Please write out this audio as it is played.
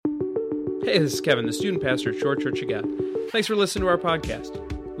Hey, this is Kevin, the student pastor at Shore Church of God. Thanks for listening to our podcast.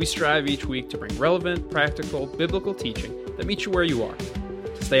 We strive each week to bring relevant, practical, biblical teaching that meets you where you are.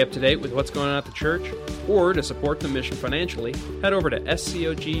 To stay up to date with what's going on at the church, or to support the mission financially, head over to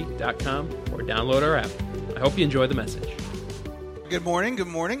scog.com or download our app. I hope you enjoy the message. Good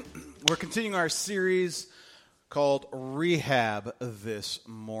morning. We're continuing our series called Rehab this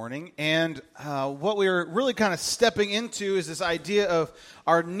morning. And what we're really kind of stepping into is this idea of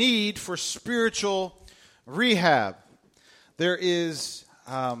our need for spiritual rehab. There is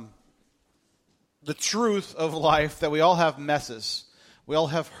the truth of life that we all have messes. We all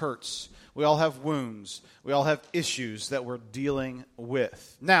have hurts. We all have wounds. We all have issues that we're dealing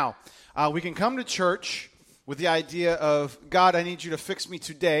with. Now, we can come to church with the idea of, God, I need you to fix me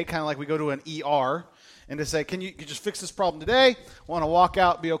today, kind of like we go to an ER, and to say, can you just fix this problem today? I want to walk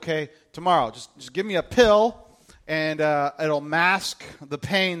out, be okay tomorrow. Just give me a pill, and it'll mask the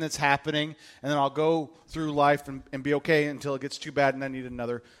pain that's happening, and then I'll go through life and be okay until it gets too bad and I need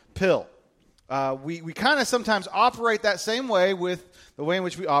another pill. We kind of sometimes operate that same way with the way in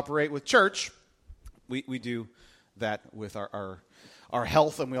which we operate with church. We do that with our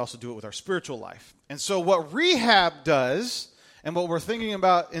health, and we also do it with our spiritual life. And so what rehab does, and what we're thinking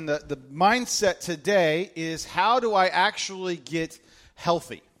about in the mindset today, is how do I actually get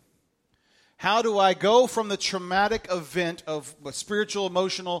healthy? How do I go from the traumatic event of spiritual,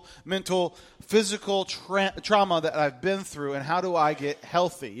 emotional, mental, physical trauma that I've been through, and how do I get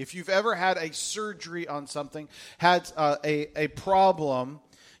healthy? If you've ever had a surgery on something, had a problem,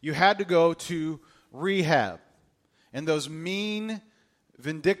 you had to go to rehab. And those mean,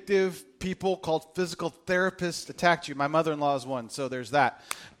 vindictive people called physical therapists attacked you. My mother-in-law is one, so there's that.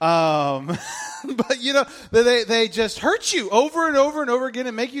 But, you know, they just hurt you over and over and over again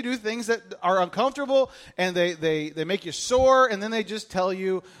and make you do things that are uncomfortable, and they make you sore, and then they just tell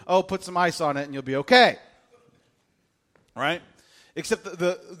you, oh, put some ice on it and you'll be okay. Right? Except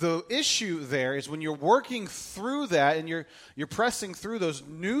the issue there is when you're working through that and you're pressing through those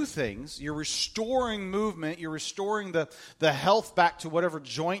new things, you're restoring movement, you're restoring the health back to whatever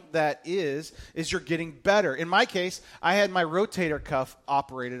joint that is you're getting better. In my case, I had my rotator cuff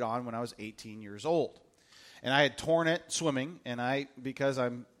operated on when I was 18 years old. And I had torn it swimming, and because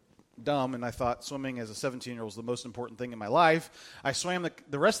I'm dumb and I thought swimming as a 17-year-old was the most important thing in my life, I swam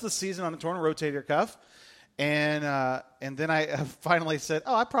the rest of the season on a torn rotator cuff. And then I finally said,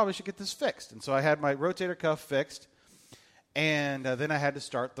 I probably should get this fixed. And so I had my rotator cuff fixed, and then I had to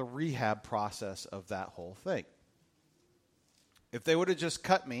start the rehab process of that whole thing. If they would have just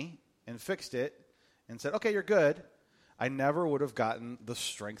cut me and fixed it and said, okay, you're good, I never would have gotten the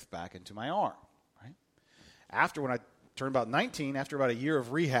strength back into my arm. Right? After, when I turned about 19, after about a year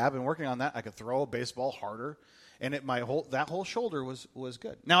of rehab and working on that, I could throw a baseball harder, and that whole shoulder was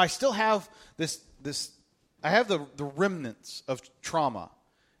good. Now, I still have this I have the remnants of trauma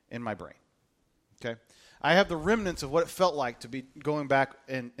in my brain, okay? I have the remnants of what it felt like to be going back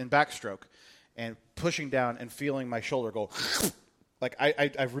in backstroke and pushing down and feeling my shoulder go, like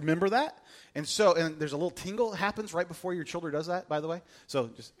I remember that. And there's a little tingle that happens right before your shoulder does that, by the way.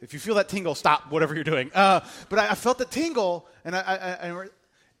 So just if you feel that tingle, stop whatever you're doing. But I felt the tingle, and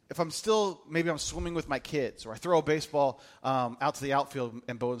if I'm maybe I'm swimming with my kids, or I throw a baseball out to the outfield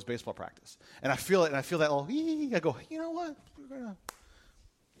in Bowen's baseball practice, and I feel it, and I feel that little, I go, you know what? We're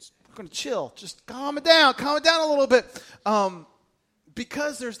gonna chill, just calm it down a little bit,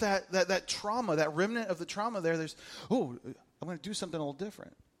 because there's that trauma, that remnant of the trauma there. I'm going to do something a little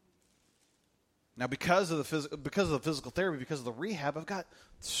different. Now, because of the physical therapy, because of the rehab, I've got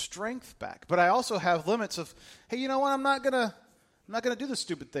strength back, but I also have limits of, hey, you know what? I'm not gonna do the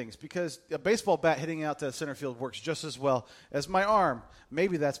stupid things, because a baseball bat hitting out to center field works just as well as my arm.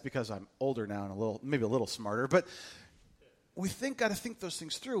 Maybe that's because I'm older now and maybe a little smarter. But we got to think those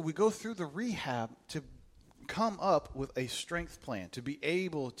things through. We go through the rehab to come up with a strength plan, to be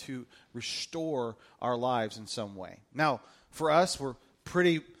able to restore our lives in some way. Now, for us, we're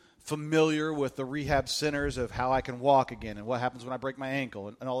pretty familiar with the rehab centers of how I can walk again and what happens when I break my ankle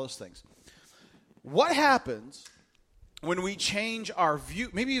and all those things. What happens when we change our view,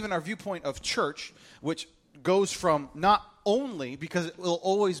 maybe even our viewpoint of church, which goes from not only, because it will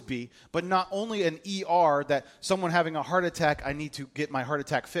always be, but not only an ER that someone having a heart attack, I need to get my heart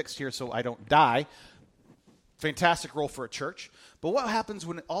attack fixed here so I don't die. Fantastic role for a church. But what happens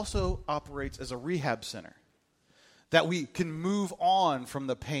when it also operates as a rehab center? That we can move on from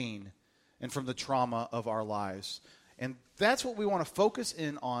the pain and from the trauma of our lives. And that's what we want to focus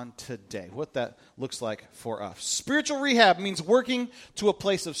in on today, what that looks like for us. Spiritual rehab means working to a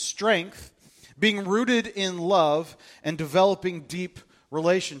place of strength, being rooted in love, and developing deep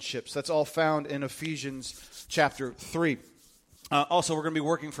relationships. That's all found in Ephesians chapter 3. Also, we're going to be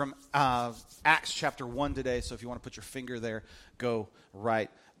working from Acts chapter 1 today, so if you want to put your finger there, go right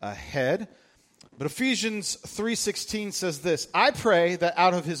ahead. But Ephesians 3:16 says this, I pray that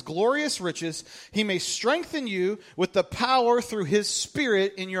out of his glorious riches he may strengthen you with the power through his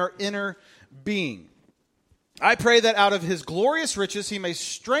Spirit in your inner being. I pray that out of his glorious riches he may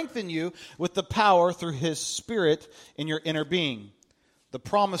strengthen you with the power through his Spirit in your inner being. The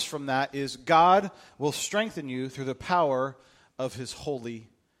promise from that is God will strengthen you through the power of his Holy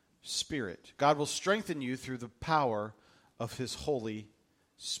Spirit. God will strengthen you through the power of his Holy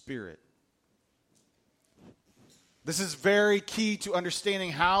Spirit. This is very key to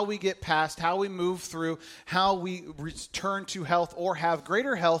understanding how we get past, how we move through, how we return to health or have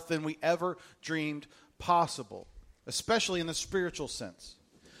greater health than we ever dreamed possible, especially in the spiritual sense.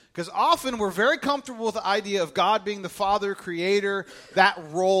 Because often we're very comfortable with the idea of God being the Father, Creator, that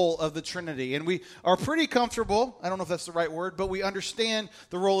role of the Trinity. And we are pretty comfortable, I don't know if that's the right word, but we understand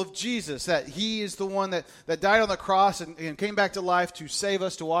the role of Jesus, that he is the one that died on the cross and came back to life to save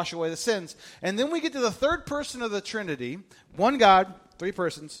us, to wash away the sins. And then we get to the third person of the Trinity, one God, three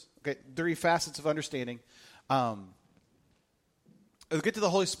persons, okay, three facets of understanding. We get to the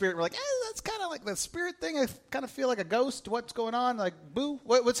Holy Spirit, we're like, that's kind of like the Spirit thing. I kind of feel like a ghost. What's going on? Like, boo,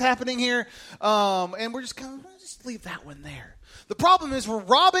 what's happening here? And we're just kind of, just leave that one there. The problem is we're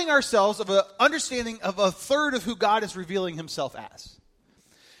robbing ourselves of an understanding of a third of who God is revealing himself as.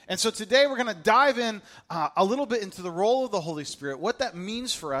 And so today we're going to dive in a little bit into the role of the Holy Spirit, what that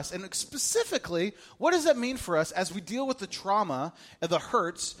means for us, and specifically, what does that mean for us as we deal with the trauma and the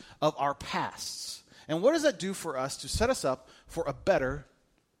hurts of our pasts? And what does that do for us to set us up for a better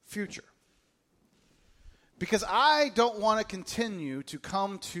future? Because I don't want to continue to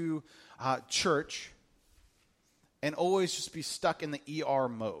come to church and always just be stuck in the ER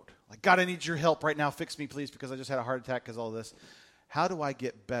mode. Like, God, I need your help right now. Fix me, please, because I just had a heart attack because of all this. How do I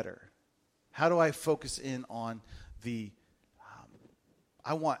get better? How do I focus in on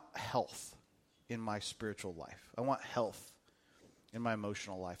I want health in my spiritual life. I want health in my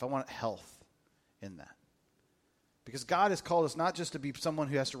emotional life. I want health in that. Because God has called us not just to be someone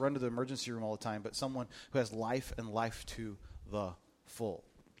who has to run to the emergency room all the time, but someone who has life and life to the full.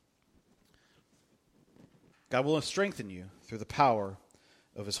 God will strengthen you through the power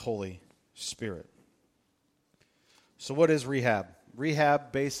of his Holy Spirit. So what is rehab?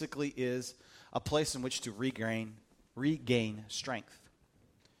 Rehab basically is a place in which to regain strength.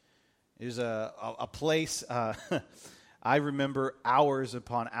 It is a place, I remember hours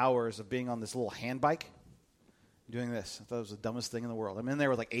upon hours of being on this little hand bike, doing this. I thought it was the dumbest thing in the world. I'm in there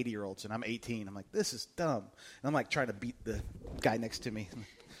with like 80-year-olds, and I'm 18. I'm like, this is dumb. And I'm like trying to beat the guy next to me.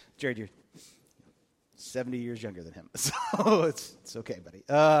 Jared, you're 70 years younger than him, so it's okay, buddy.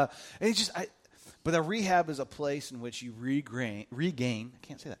 And it's just, but a rehab is a place in which you regain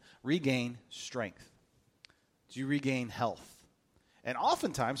strength. You regain health. And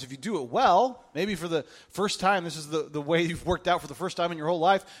oftentimes, if you do it well, maybe for the first time, this is the way you've worked out for the first time in your whole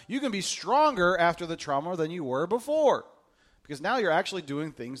life, you can be stronger after the trauma than you were before. Because now you're actually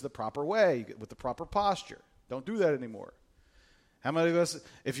doing things the proper way, with the proper posture. Don't do that anymore. How many of us,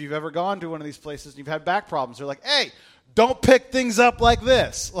 if you've ever gone to one of these places and you've had back problems, they're like, hey, don't pick things up like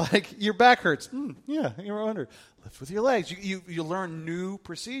this. Like, your back hurts. Yeah, you're under. Lift with your legs. You learn new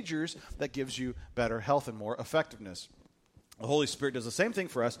procedures that gives you better health and more effectiveness. The Holy Spirit does the same thing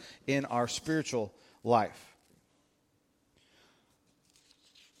for us in our spiritual life.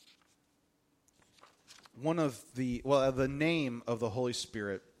 The name of the Holy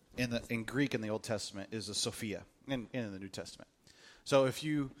Spirit in Greek in the Old Testament is a Sophia in the New Testament. So if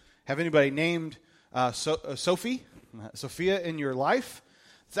you have anybody named Sophia in your life,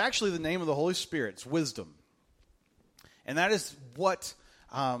 it's actually the name of the Holy Spirit. It's wisdom. And that is what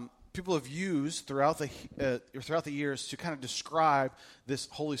people have used throughout the years to kind of describe this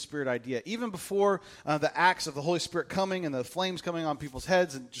Holy Spirit idea. Even before the acts of the Holy Spirit coming and the flames coming on people's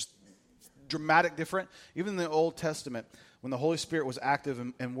heads and just dramatic different, even in the Old Testament, when the Holy Spirit was active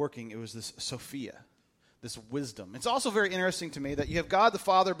and working, it was this Sophia, this wisdom. It's also very interesting to me that you have God the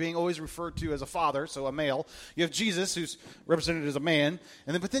Father being always referred to as a father, so a male. You have Jesus, who's represented as a man.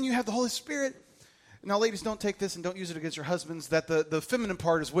 But then you have the Holy Spirit. Now, ladies, don't take this and don't use it against your husbands, that the feminine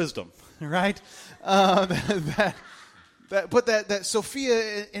part is wisdom, right? That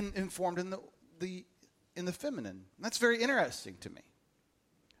Sophia informed in the feminine. That's very interesting to me.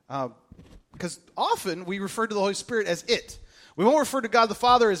 Because often we refer to the Holy Spirit as it. We won't refer to God the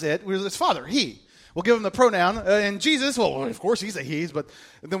Father as it. It's Father, he. We'll give him the pronoun. And Jesus, well, of course he's a he's, but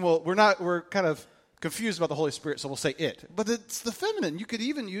then we're kind of confused about the Holy Spirit, so we'll say it. But it's the feminine. You could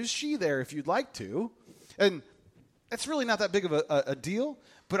even use she there if you'd like to. And it's really not that big of a deal.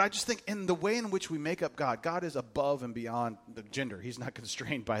 But I just think in the way in which we make up God, God is above and beyond the gender. He's not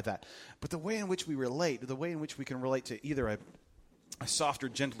constrained by that. But the way in which we relate, the way in which we can relate to either a softer,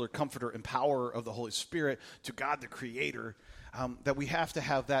 gentler, comforter, and power of the Holy Spirit to God the Creator, that we have to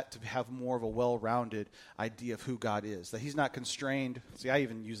have that to have more of a well-rounded idea of who God is. That he's not constrained. See, I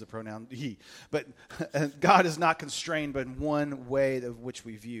even use the pronoun he. But God is not constrained by one way of which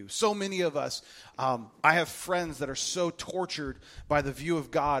we view. So many of us, I have friends that are so tortured by the view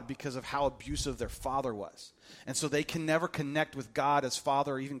of God because of how abusive their father was. And so they can never connect with God as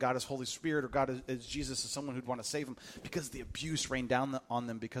Father or even God as Holy Spirit or God as Jesus as someone who'd want to save them because the abuse rained down on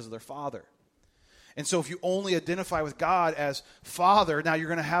them because of their father. And so if you only identify with God as Father, now you're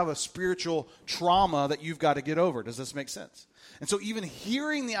going to have a spiritual trauma that you've got to get over. Does this make sense? And so even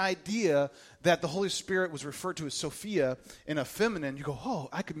hearing the idea that the Holy Spirit was referred to as Sophia in a feminine, you go, oh,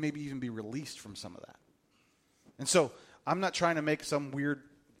 I could maybe even be released from some of that. And so I'm not trying to make some weird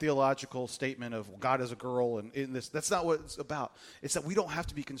theological statement of God as a girl and in this. That's not what it's about. It's that we don't have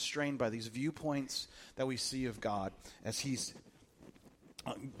to be constrained by these viewpoints that we see of God as he's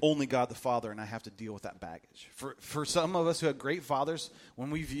only God the Father, and I have to deal with that baggage. For some of us who have great fathers,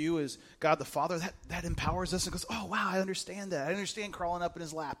 when we view as God the Father, that empowers us and goes, oh, wow, I understand that. I understand crawling up in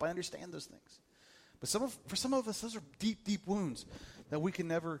his lap. I understand those things. But for some of us, those are deep, deep wounds that we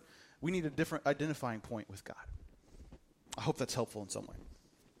need a different identifying point with God. I hope that's helpful in some way.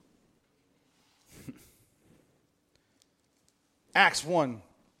 Acts 1,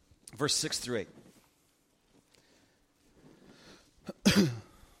 verse 6 through 8.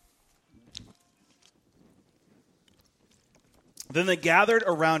 Then they gathered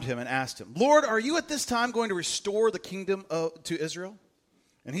around him and asked him, Lord, are you at this time going to restore the kingdom to Israel?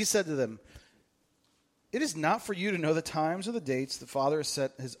 And he said to them, it is not for you to know the times or the dates the Father has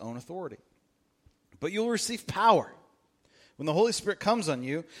set his own authority. But you will receive power when the Holy Spirit comes on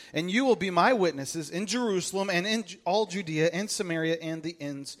you, and you will be my witnesses in Jerusalem and in all Judea and Samaria and the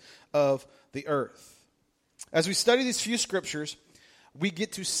ends of the earth. As we study these few scriptures, we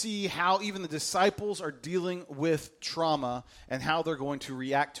get to see how even the disciples are dealing with trauma and how they're going to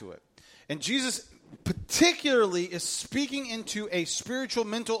react to it. And Jesus particularly is speaking into a spiritual,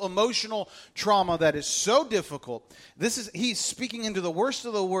 mental, emotional trauma that is so difficult. He's speaking into the worst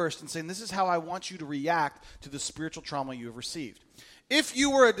of the worst and saying, this is how I want you to react to the spiritual trauma you have received. If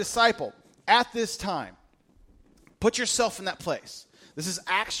you were a disciple at this time, put yourself in that place. This is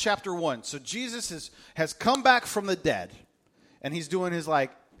Acts chapter 1. So Jesus has come back from the dead. And he's doing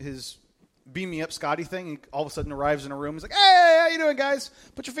his beam me up Scotty thing. He all of a sudden arrives in a room. He's like, hey, how you doing, guys?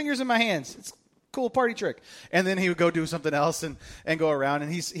 Put your fingers in my hands. It's a cool party trick. And then he would go do something else and go around.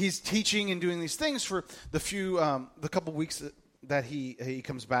 And he's teaching and doing these things for the couple weeks that he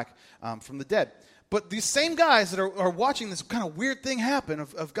comes back from the dead. But these same guys that are watching this kind of weird thing happen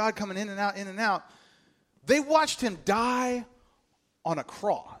of God coming in and out, they watched him die on a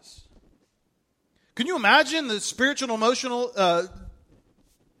cross. Can you imagine the spiritual and emotional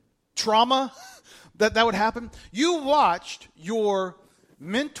trauma that would happen? You watched your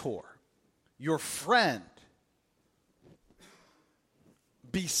mentor, your friend,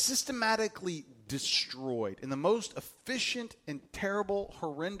 be systematically destroyed in the most efficient and terrible,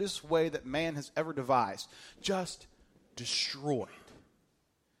 horrendous way that man has ever devised. Just destroyed.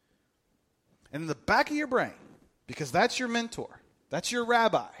 And in the back of your brain, because that's your mentor, that's your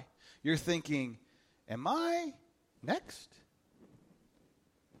rabbi, you're thinking, am I next?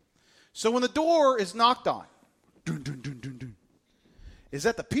 So when the door is knocked on, dun, dun, dun, dun, dun, is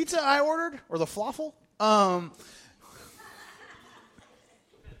that the pizza I ordered or the falafel?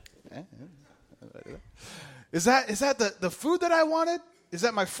 Is that the food that I wanted? Is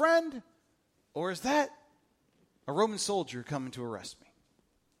that my friend? Or is that a Roman soldier coming to arrest me?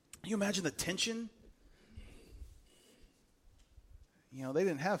 Can you imagine the tension? You know, they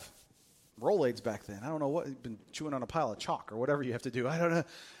didn't have Rolaids back then. I don't know what, you've been chewing on a pile of chalk or whatever you have to do. I don't know.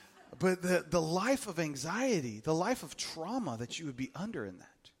 But the life of anxiety, the life of trauma that you would be under in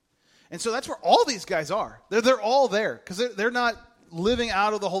that. And so that's where all these guys are. They're all there because they're not living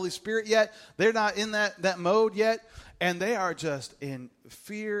out of the Holy Spirit yet. They're not in that mode yet. And they are just in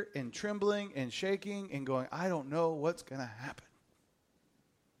fear and trembling and shaking and going, I don't know what's going to happen.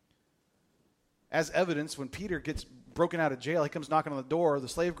 As evidence, when Peter gets broken out of jail, he comes knocking on the door. The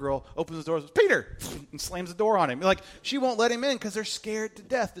slave girl opens the door and says, Peter, and slams the door on him. Like, she won't let him in because they're scared to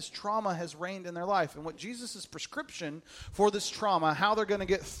death. This trauma has reigned in their life. And what Jesus' prescription for this trauma, how they're going to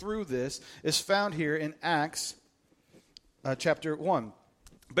get through this, is found here in Acts chapter 1.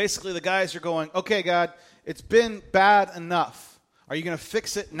 Basically, the guys are going, okay, God, it's been bad enough. Are you going to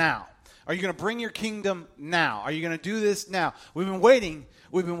fix it now? Are you going to bring your kingdom now? Are you going to do this now? We've been waiting.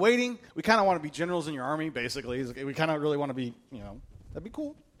 We kind of want to be generals in your army, basically. We kind of really want to be, that'd be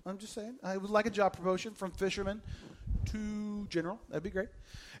cool. I'm just saying. I would like a job promotion from fisherman to general. That'd be great.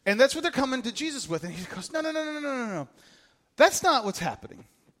 And that's what they're coming to Jesus with. And he goes, no. That's not what's happening.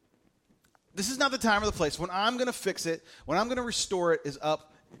 This is not the time or the place. When I'm going to fix it, when I'm going to restore it is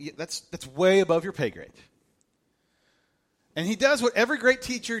up. That's way above your pay grade. And he does what every great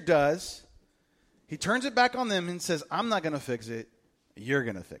teacher does. He turns it back on them and says, I'm not going to fix it. You're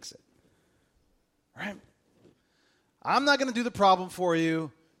going to fix it. Right? I'm not going to do the problem for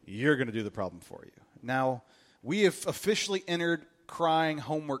you. You're going to do the problem for you. Now, we have officially entered crying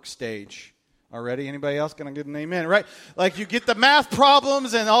homework stage already. Anybody else going to get an amen? Right? Like you get the math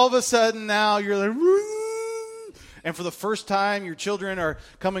problems and all of a sudden now you're like, woo! And for the first time, your children are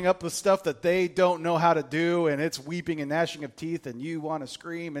coming up with stuff that they don't know how to do, and it's weeping and gnashing of teeth, and you want to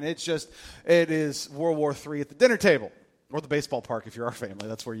scream, and it is World War III at the dinner table, or the baseball park if you're our family.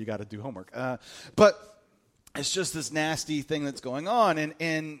 That's where you got to do homework. But it's just this nasty thing that's going on,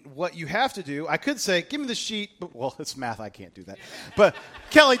 and what you have to do, I could say, give me the sheet, but, well, it's math, I can't do that. But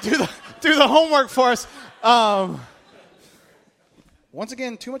Kelly, do the homework for us. Once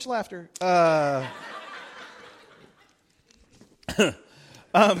again, too much laughter.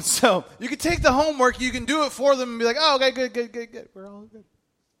 So you can take the homework, you can do it for them and be like, oh, okay, good. We're all good.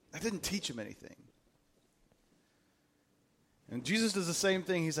 I didn't teach them anything. And Jesus does the same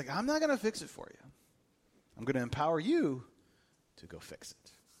thing. He's like, I'm not going to fix it for you. I'm going to empower you to go fix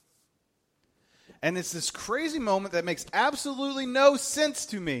it. And it's this crazy moment that makes absolutely no sense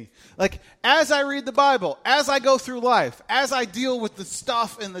to me. Like, as I read the Bible, as I go through life, as I deal with the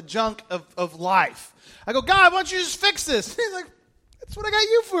stuff and the junk of life, I go, God, why don't you just fix this? He's like, that's what I got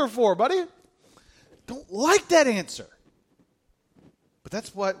you for, buddy. Don't like that answer. But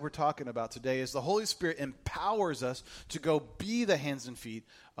that's what we're talking about today is the Holy Spirit empowers us to go be the hands and feet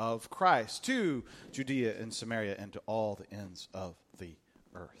of Christ to Judea and Samaria and to all the ends of the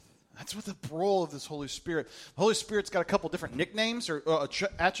earth. That's what the role of this Holy Spirit. The Holy Spirit's got a couple different nicknames or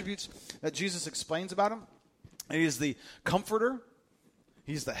attributes that Jesus explains about him. He is the comforter.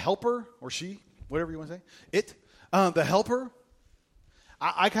 He's the helper, or she, whatever you want to say. The helper.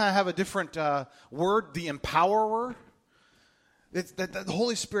 I kind of have a different word, the empowerer. The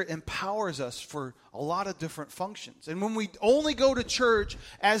Holy Spirit empowers us for a lot of different functions. And when we only go to church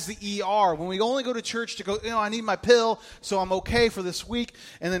as the ER, when we only go to church to go, I need my pill, so I'm okay for this week.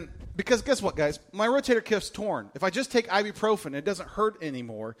 And then, because guess what, guys? My rotator cuff's torn. If I just take ibuprofen and it doesn't hurt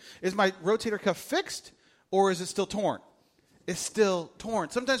anymore, is my rotator cuff fixed or is it still torn? It's still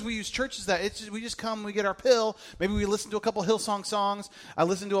torn. Sometimes we use churches that we just come, we get our pill. Maybe we listen to a couple Hillsong songs. I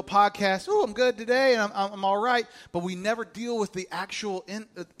listen to a podcast. Oh, I'm good today, and I'm all right. But we never deal with the actual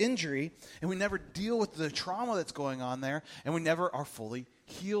injury, and we never deal with the trauma that's going on there, and we never are fully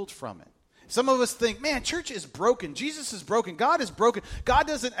healed from it. Some of us think, man, church is broken. Jesus is broken. God is broken. God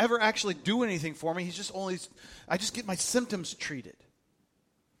doesn't ever actually do anything for me. I just get my symptoms treated.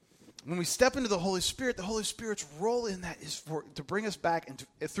 When we step into the Holy Spirit's role in that is to bring us back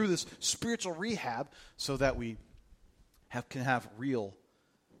through this spiritual rehab so that we can have real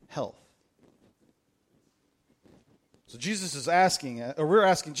health. So Jesus is asking, or we're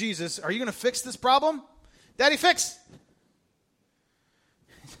asking Jesus, are you going to fix this problem? Daddy, fix.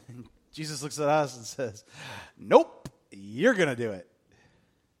 Jesus looks at us and says, nope, you're going to do it.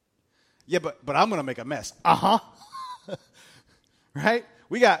 Yeah, but I'm going to make a mess. Uh-huh. Right?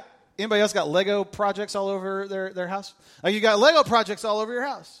 Anybody else got Lego projects all over their house? You got Lego projects all over your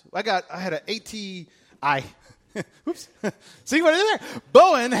house. I had an ATI. Oops. See what I did there?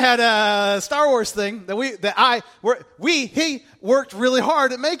 Bowen had a Star Wars thing he worked really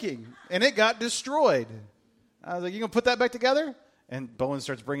hard at making, and it got destroyed. I was like, you going to put that back together? And Bowen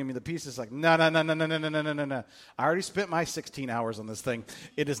starts bringing me the pieces like, no. I already spent my 16 hours on this thing.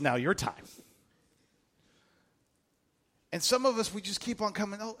 It is now your time. And some of us, we just keep on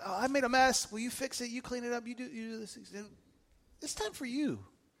coming, oh, I made a mess. Will you fix it? You clean it up. You do this. It's time for you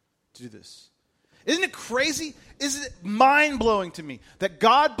to do this. Isn't it crazy? Isn't it mind-blowing to me that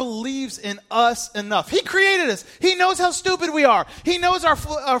God believes in us enough? He created us. He knows how stupid we are. He knows our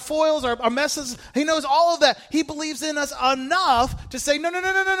foils, our messes. He knows all of that. He believes in us enough to say, no.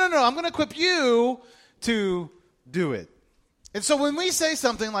 I'm going to equip you to do it. And so when we say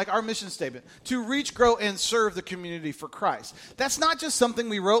something like our mission statement, to reach, grow, and serve the community for Christ, that's not just something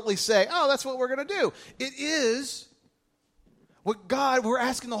we rotely say, oh, that's what we're going to do. It is what we're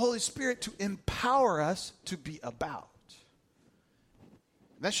asking the Holy Spirit to empower us to be about.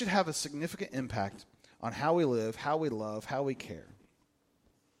 That should have a significant impact on how we live, how we love, how we care.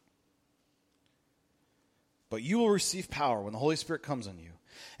 But you will receive power when the Holy Spirit comes on you,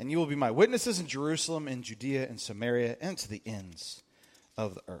 and you will be my witnesses in Jerusalem, in Judea, and Samaria, and to the ends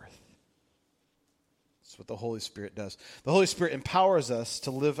of the earth. That's what the Holy Spirit does. The Holy Spirit empowers us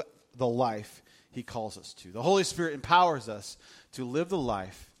to live the life he calls us to. The Holy Spirit empowers us to live the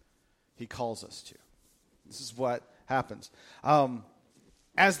life he calls us to. This is what happens.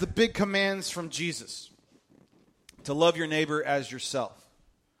 As the big commands from Jesus, to love your neighbor as yourself.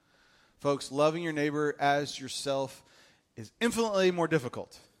 Folks, loving your neighbor as yourself is infinitely more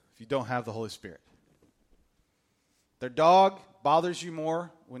difficult if you don't have the Holy Spirit. Their dog bothers you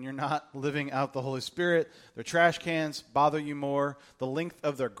more when you're not living out the Holy Spirit. Their trash cans bother you more. The length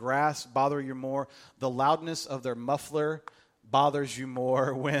of their grass bother you more. The loudness of their muffler bothers you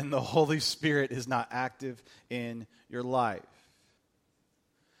more when the Holy Spirit is not active in your life.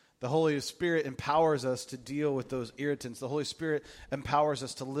 The Holy Spirit empowers us to deal with those irritants. The Holy Spirit empowers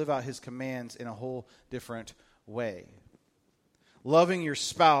us to live out his commands in a whole different way. Loving your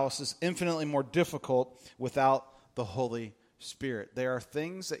spouse is infinitely more difficult without the Holy Spirit. There are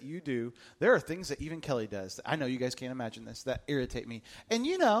things that you do. There are things that even Kelly does. I know you guys can't imagine this, that irritate me. And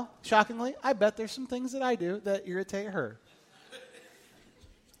you know, shockingly, I bet there's some things that I do that irritate her.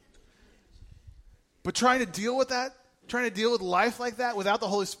 But trying to deal with that, trying to deal with life like that without the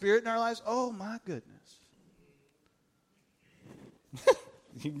Holy Spirit in our lives, oh my goodness.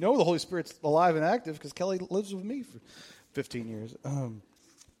 You know the Holy Spirit's alive and active because Kelly lives with me for 15 years.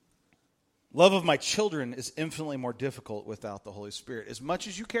 Love of my children is infinitely more difficult without the Holy Spirit. As much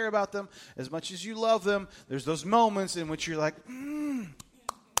as you care about them, as much as you love them, there's those moments in which you're like,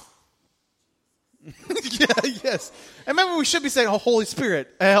 Yeah, yes. And maybe we should be saying, oh, Holy Spirit,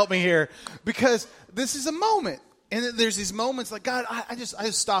 help me here. Because this is a moment. And there's these moments like, God, I just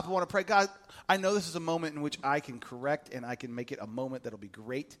stop and want to pray. God, I know this is a moment in which I can correct and I can make it a moment that'll be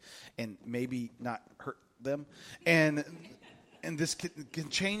great and maybe not hurt them. And this can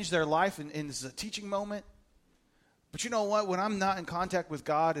change their life, and this is a teaching moment. But you know what? When I'm not in contact with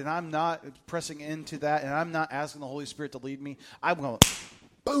God and I'm not pressing into that and I'm not asking the Holy Spirit to lead me, I'm going,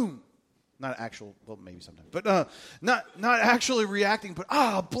 boom. Not actual, well, maybe sometimes. But not actually reacting, but,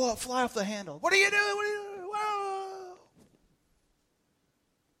 blood, fly off the handle. What are you doing? What are you doing? Whoa.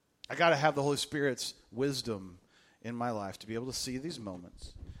 I got to have the Holy Spirit's wisdom in my life to be able to see these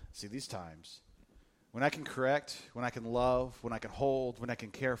moments, see these times, when I can correct, when I can love, when I can hold, when I can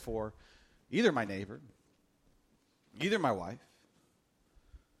care for either my neighbor, either my wife,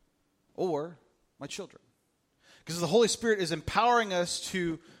 or my children. Because the Holy Spirit is empowering us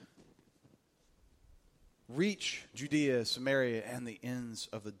to reach Judea, Samaria, and the ends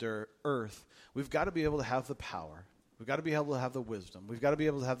of the earth. We've got to be able to have the power. We've got to be able to have the wisdom. We've got to be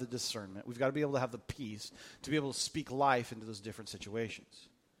able to have the discernment. We've got to be able to have the peace to be able to speak life into those different situations.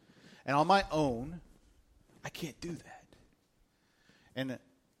 And on my own, I can't do that. And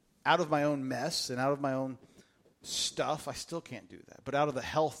out of my own mess and out of my own stuff, I still can't do that. But out of the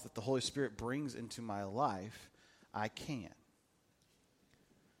health that the Holy Spirit brings into my life, I can.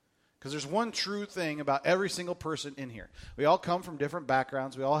 Because there's one true thing about every single person in here. We all come from different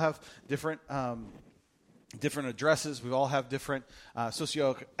backgrounds. We all have different addresses. We all have different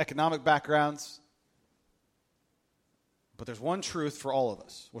socioeconomic backgrounds. But there's one truth for all of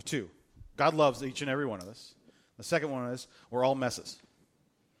us. Well, two. God loves each and every one of us. The second one is we're all messes.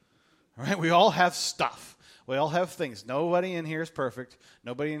 All right? We all have stuff. We all have things. Nobody in here is perfect.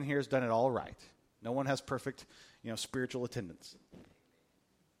 Nobody in here has done it all right. No one has perfect, spiritual attendance.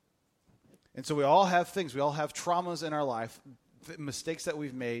 And so we all have things. We all have traumas in our life, mistakes that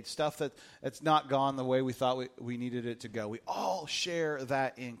we've made, stuff that's not gone the way we thought we needed it to go. We all share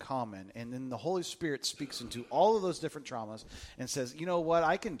that in common. And then the Holy Spirit speaks into all of those different traumas and says, you know what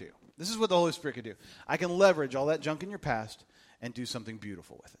I can do? This is what the Holy Spirit can do. I can leverage all that junk in your past and do something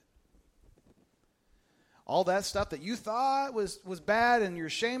beautiful with it. All that stuff that you thought was bad and you're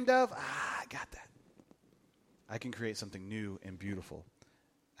ashamed of, I got that. I can create something new and beautiful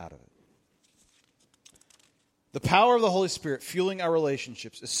out of it. The power of the Holy Spirit fueling our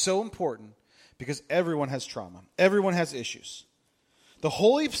relationships is so important because everyone has trauma. Everyone has issues. The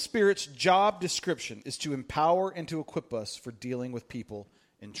Holy Spirit's job description is to empower and to equip us for dealing with people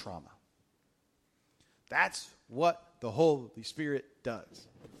in trauma. That's what the Holy Spirit does.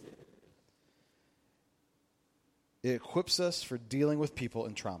 It equips us for dealing with people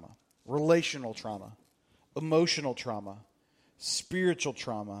in trauma. Relational trauma, emotional trauma, spiritual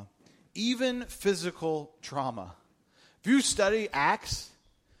trauma, even physical trauma. If you study Acts,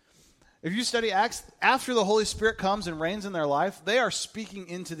 If you study Acts, after the Holy Spirit comes and reigns in their life, they are speaking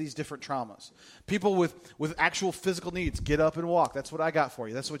into these different traumas. People with actual physical needs, get up and walk. That's what I got for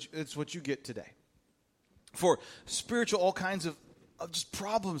you. That's what you get today. For spiritual, all kinds of just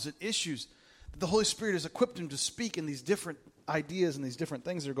problems and issues, the Holy Spirit has equipped them to speak in these different ideas and these different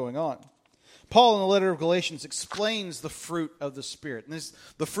things that are going on. Paul, in the letter of Galatians, explains the fruit of the Spirit. And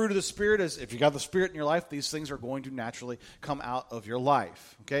the fruit of the Spirit is, if you got the Spirit in your life, these things are going to naturally come out of your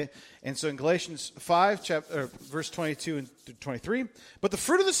life. Okay? And so in Galatians 5, verse 22 and 23, but the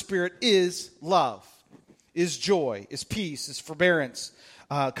fruit of the Spirit is love, is joy, is peace, is forbearance,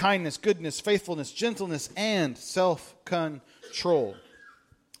 kindness, goodness, faithfulness, gentleness, and self-control.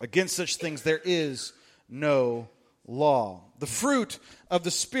 Against such things there is no law. The fruit of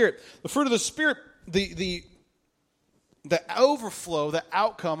the Spirit. The fruit of the Spirit, the overflow, the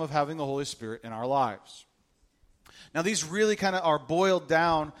outcome of having the Holy Spirit in our lives. Now, these really kind of are boiled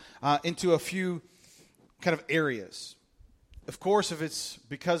down into a few kind of areas. Of course, if it's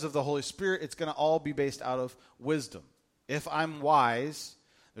because of the Holy Spirit, it's going to all be based out of wisdom. If I'm wise,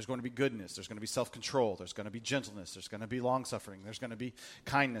 there's going to be goodness. There's going to be self-control. There's going to be gentleness. There's going to be long-suffering. There's going to be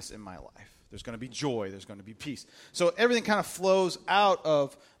kindness in my life. There's going to be joy. There's going to be peace. So everything kind of flows out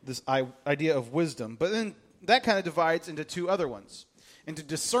of this idea of wisdom. But then that kind of divides into two other ones, into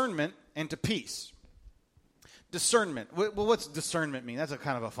discernment and to peace. Discernment. Well, what's discernment mean? That's a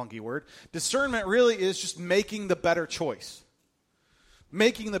kind of a funky word. Discernment really is just making the better choice.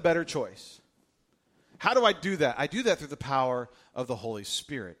 Making the better choice. How do I do that? I do that through the power of the Holy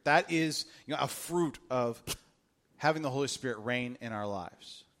Spirit. That is, a fruit of having the Holy Spirit reign in our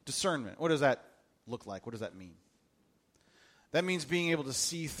lives. Discernment. What does that look like? What does that mean? That means being able to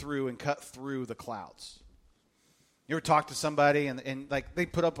see through and cut through the clouds. You ever talk to somebody and like they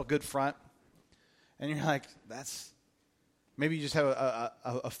put up a good front, and you're like, maybe you just have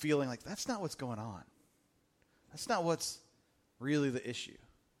a feeling like that's not what's going on. That's not what's really the issue.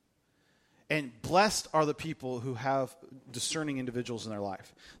 And blessed are the people who have discerning individuals in their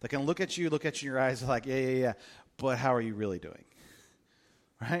life. They can look at you in your eyes like, yeah, but how are you really doing?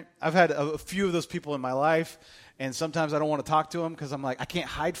 Right? I've had a few of those people in my life, and sometimes I don't want to talk to them because I'm like, I can't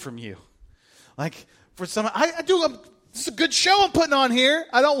hide from you. Like, for some, this is a good show I'm putting on here.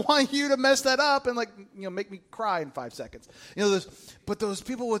 I don't want you to mess that up and make me cry in 5 seconds. But those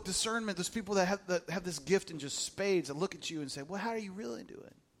people with discernment, those people that have this gift in just spades, that look at you and say, well, how are you really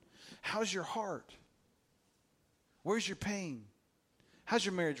doing? How's your heart? Where's your pain? How's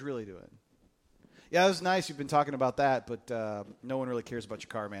your marriage really doing? Yeah, it was nice. You've been talking about that, but no one really cares about your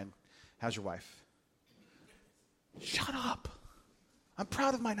car, man. How's your wife? Shut up. I'm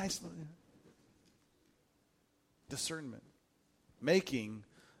proud of my nice discernment. Making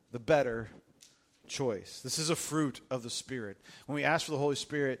the better choice. This is a fruit of the Spirit. When we ask for the Holy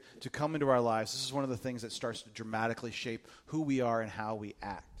Spirit to come into our lives, this is one of the things that starts to dramatically shape who we are and how we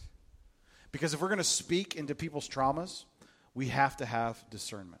act. Because if we're going to speak into people's traumas, we have to have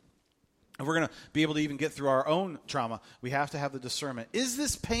discernment. If we're going to be able to even get through our own trauma, we have to have the discernment. Is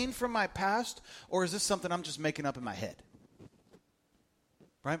this pain from my past, or is this something I'm just making up in my head?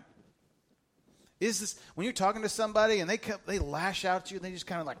 Right? Is this, when you're talking to somebody and they lash out at you and they just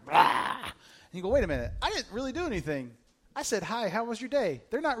kind of like, blah, and you go, wait a minute, I didn't really do anything. I said, hi, how was your day?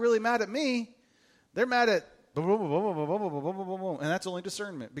 They're not really mad at me. They're mad at boom, boom, boom, boom, boom, boom, boom, boom, boom, boom. And that's only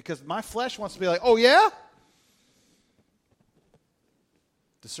discernment, because my flesh wants to be like, oh yeah?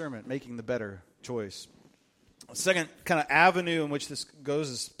 Discernment, making the better choice. The second kind of avenue in which this goes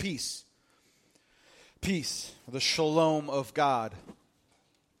is peace. Peace, the shalom of God.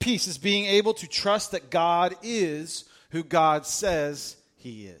 Peace is being able to trust that God is who God says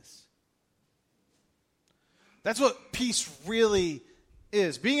He is. That's what peace really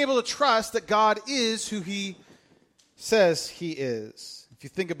is. Being able to trust that God is who He says He is. If you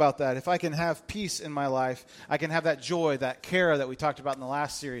think about that, if I can have peace in my life, I can have that joy, that care that we talked about in the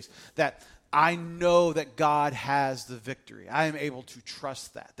last series, that I know that God has the victory. I am able to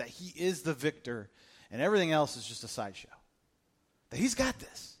trust that He is the victor, and everything else is just a sideshow. That He's got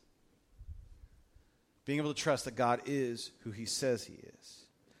this. Being able to trust that God is who He says He is.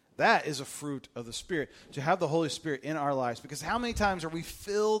 That is a fruit of the Spirit, to have the Holy Spirit in our lives. Because how many times are we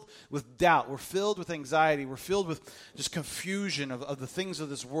filled with doubt? We're filled with anxiety. We're filled with just confusion of the things of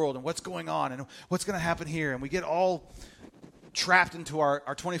this world and what's going on and what's going to happen here. And we get all trapped into our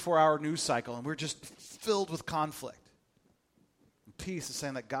 24-hour news cycle, and we're just filled with conflict. And peace is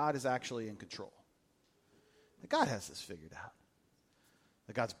saying that God is actually in control. That God has this figured out.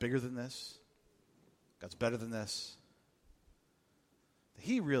 That God's bigger than this. God's better than this.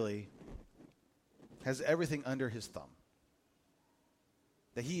 He really has everything under His thumb.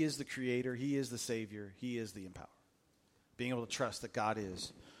 That he is the creator, he is the savior, he is the empowerer. Being able to trust that God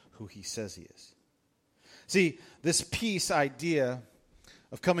is who he says he is. See, this peace idea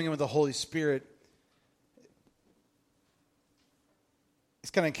of coming in with the Holy Spirit is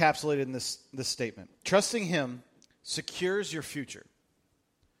kind of encapsulated in this statement. Trusting him secures your future,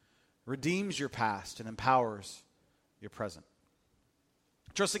 redeems your past, and empowers your present.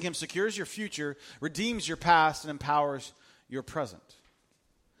 Trusting him secures your future, redeems your past, and empowers your present.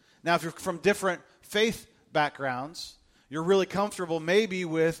 Now, if you're from different faith backgrounds, you're really comfortable maybe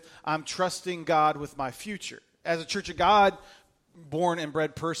with, I'm trusting God with my future. As a Church of God born and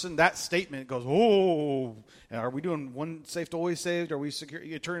bred person, that statement goes, oh, are we doing one saved, always saved? Are we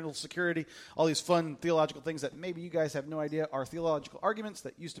eternal security? All these fun theological things that maybe you guys have no idea are theological arguments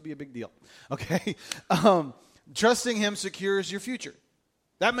that used to be a big deal. Okay? Trusting him secures your future.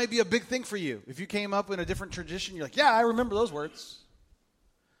 That may be a big thing for you. If you came up in a different tradition, you're like, yeah, I remember those words.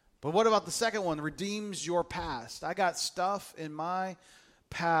 But what about the second one? Redeems your past. I got stuff in my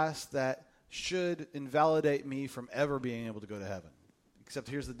past that should invalidate me from ever being able to go to heaven. Except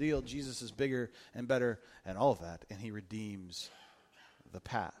here's the deal. Jesus is bigger and better and all of that, and he redeems the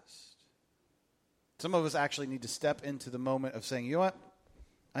past. Some of us actually need to step into the moment of saying, you know what?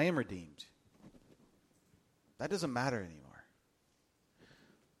 I am redeemed. That doesn't matter anymore.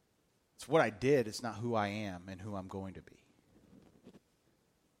 It's what I did. It's not who I am and who I'm going to be.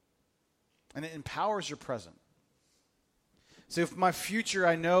 And it empowers your present. So if my future,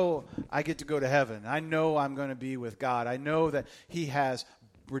 I know I get to go to heaven. I know I'm going to be with God. I know that he has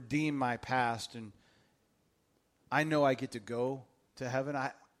redeemed my past. And I know I get to go to heaven.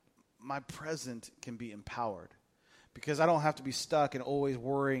 My present can be empowered. Because I don't have to be stuck and always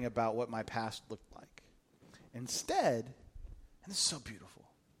worrying about what my past looked like. Instead, and this is so beautiful,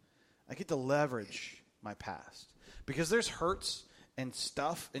 I get to leverage my past. Because there's hurts and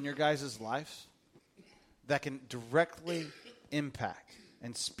stuff in your guys' lives that can directly impact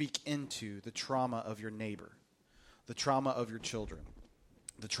and speak into the trauma of your neighbor, the trauma of your children,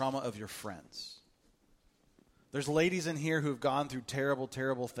 the trauma of your friends. There's ladies in here who have gone through terrible,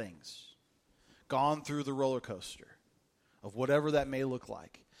 terrible things, gone through the roller coaster of whatever that may look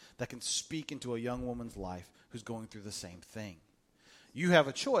like, that can speak into a young woman's life who's going through the same thing. You have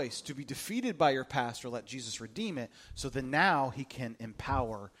a choice to be defeated by your past or let Jesus redeem it, so that now he can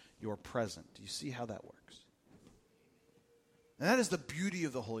empower your present. Do you see how that works? And that is the beauty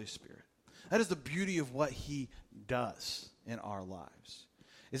of the Holy Spirit. That is the beauty of what he does in our lives.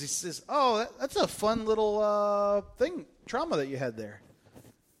 Is he says, oh, that's a fun little trauma that you had there.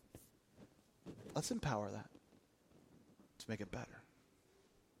 Let's empower that. Let's make it better.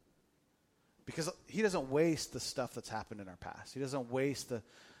 Because he doesn't waste the stuff that's happened in our past. He doesn't waste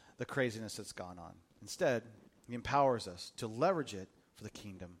the craziness that's gone on. Instead, he empowers us to leverage it for the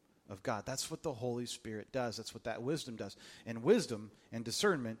kingdom of God. That's what the Holy Spirit does. That's what that wisdom does. And wisdom and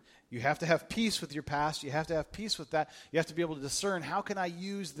discernment, you have to have peace with your past. You have to have peace with that. You have to be able to discern, how can I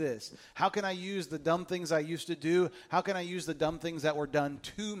use this? How can I use the dumb things I used to do? How can I use the dumb things that were done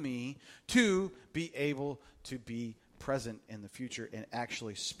to me to be able to be present in the future and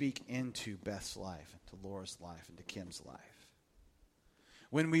actually speak into Beth's life, into Laura's life, into Kim's life.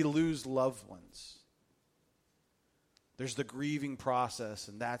 When we lose loved ones, there's the grieving process,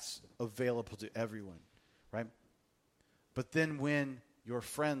 and that's available to everyone, right? But then when your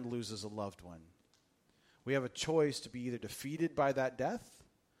friend loses a loved one, we have a choice to be either defeated by that death,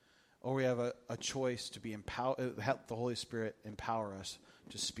 or we have a choice to be help the Holy Spirit empower us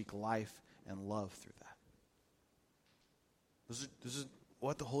to speak life and love through that. This is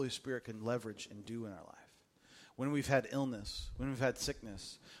what the Holy Spirit can leverage and do in our life. When we've had illness, when we've had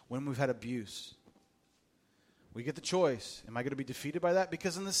sickness, when we've had abuse, we get the choice. Am I going to be defeated by that?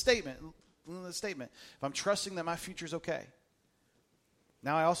 Because in the statement, if I'm trusting that my future is okay,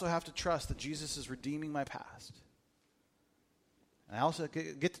 now I also have to trust that Jesus is redeeming my past. And I also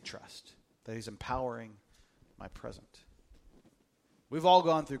get to trust that he's empowering my present. We've all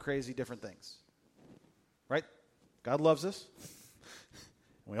gone through crazy different things, right? God loves us.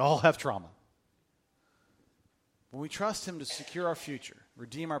 We all have trauma. When we trust him to secure our future,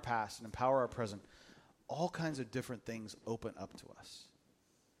 redeem our past, and empower our present, all kinds of different things open up to us.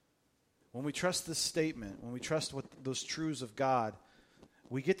 When we trust this statement, when we trust what those truths of God,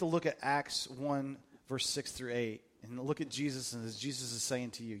 we get to look at Acts 1, verse 6 through 8, and look at Jesus, and as Jesus is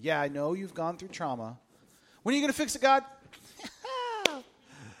saying to you, yeah, I know you've gone through trauma. When are you going to fix it, God?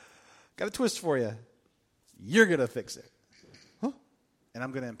 Got a twist for you. You're going to fix it. Huh? And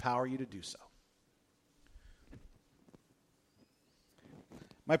I'm going to empower you to do so.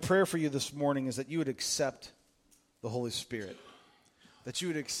 My prayer for you this morning is that you would accept the Holy Spirit, that you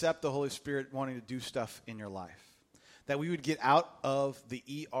would accept the Holy Spirit wanting to do stuff in your life, that we would get out of the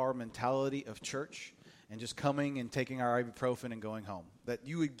ER mentality of church and just coming and taking our ibuprofen and going home, that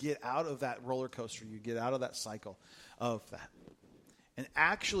you would get out of that roller coaster, you get out of that cycle of that, and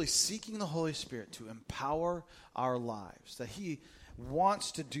actually seeking the Holy Spirit to empower our lives, that he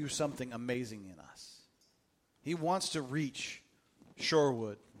wants to do something amazing in us. He wants to reach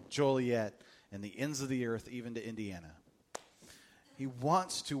Shorewood, Joliet, and the ends of the earth, even to Indiana. He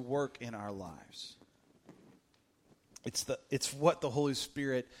wants to work in our lives. It's what the Holy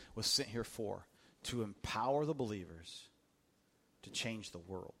Spirit was sent here for, to empower the believers to change the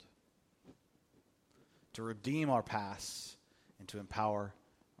world, to redeem our pasts, and to empower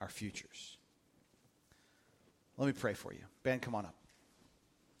our futures. Let me pray for you. Ben, come on up.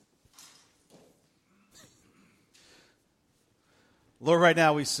 Lord, right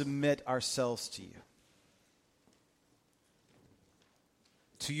now we submit ourselves to you,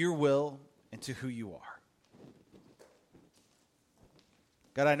 to your will and to who you are.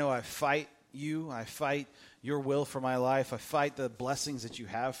 God, I know I fight you. I fight your will for my life. I fight the blessings that you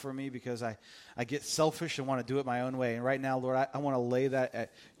have for me because I get selfish and want to do it my own way. And right now, Lord, I want to lay that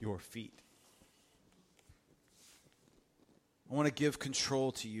at your feet. I want to give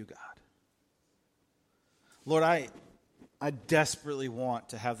control to you, God. Lord, I desperately want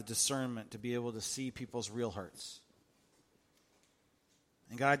to have the discernment to be able to see people's real hurts.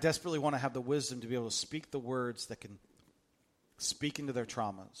 And God, I desperately want to have the wisdom to be able to speak the words that can speak into their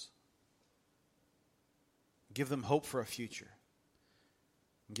traumas. Give them hope for a future.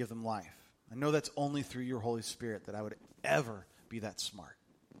 And give them life. I know that's only through your Holy Spirit that I would ever be that smart.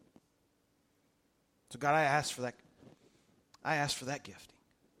 So God, I ask for that. I ask for that gifting.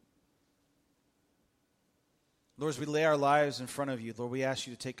 Lord, as we lay our lives in front of you, Lord, we ask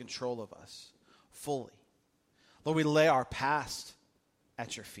you to take control of us fully. Lord, we lay our past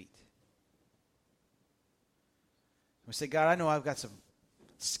at your feet. We say, God, I know I've got some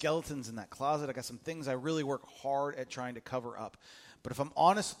skeletons in that closet. I got some things I really work hard at trying to cover up. But if I'm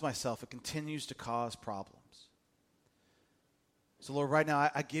honest with myself, it continues to cause problems. So, Lord, right now,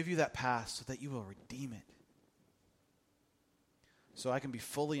 I give you that past so that you will redeem it. So I can be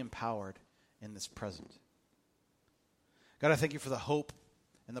fully empowered in this present. God, I thank you for the hope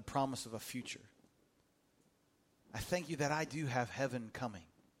and the promise of a future. I thank you that I do have heaven coming.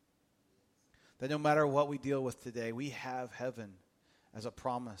 That no matter what we deal with today, we have heaven as a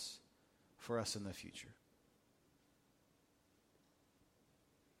promise for us in the future.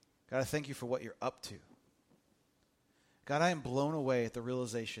 God, I thank you for what you're up to. God, I am blown away at the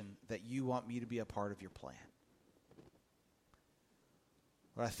realization that you want me to be a part of your plan.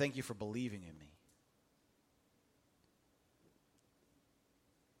 Lord, I thank you for believing in me.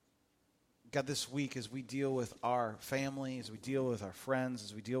 God, this week as we deal with our family, as we deal with our friends,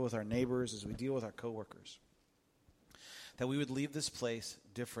 as we deal with our neighbors, as we deal with our coworkers, that we would leave this place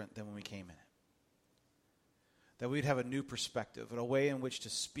different than when we came in it. That we'd have a new perspective and a way in which to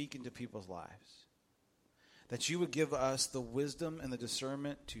speak into people's lives. That you would give us the wisdom and the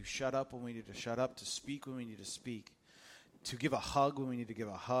discernment to shut up when we need to shut up, to speak when we need to speak, to give a hug when we need to give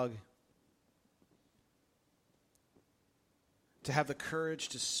a hug, to have the courage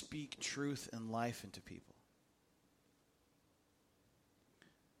to speak truth and life into people.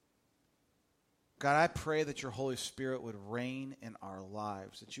 God, I pray that your Holy Spirit would reign in our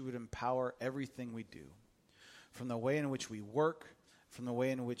lives, that you would empower everything we do, from the way in which we work, from the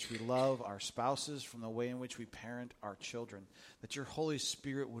way in which we love our spouses, from the way in which we parent our children, that your Holy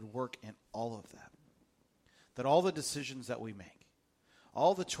Spirit would work in all of that, that all the decisions that we make,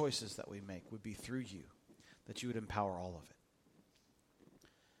 all the choices that we make would be through you, that you would empower all of it.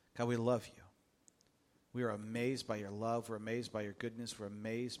 God, we love you. We are amazed by your love. We're amazed by your goodness. We're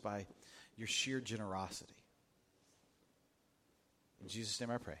amazed by your sheer generosity. In Jesus'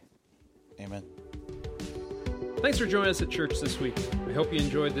 name I pray. Amen. Thanks for joining us at church this week. I hope you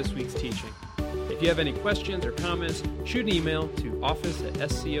enjoyed this week's teaching. If you have any questions or comments, shoot an email to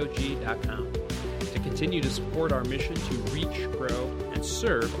office@scog.com. To continue to support our mission to reach, grow, and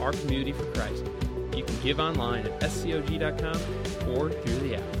serve our community for Christ, you can give online at scog.com or through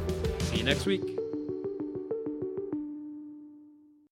the app. See you next week.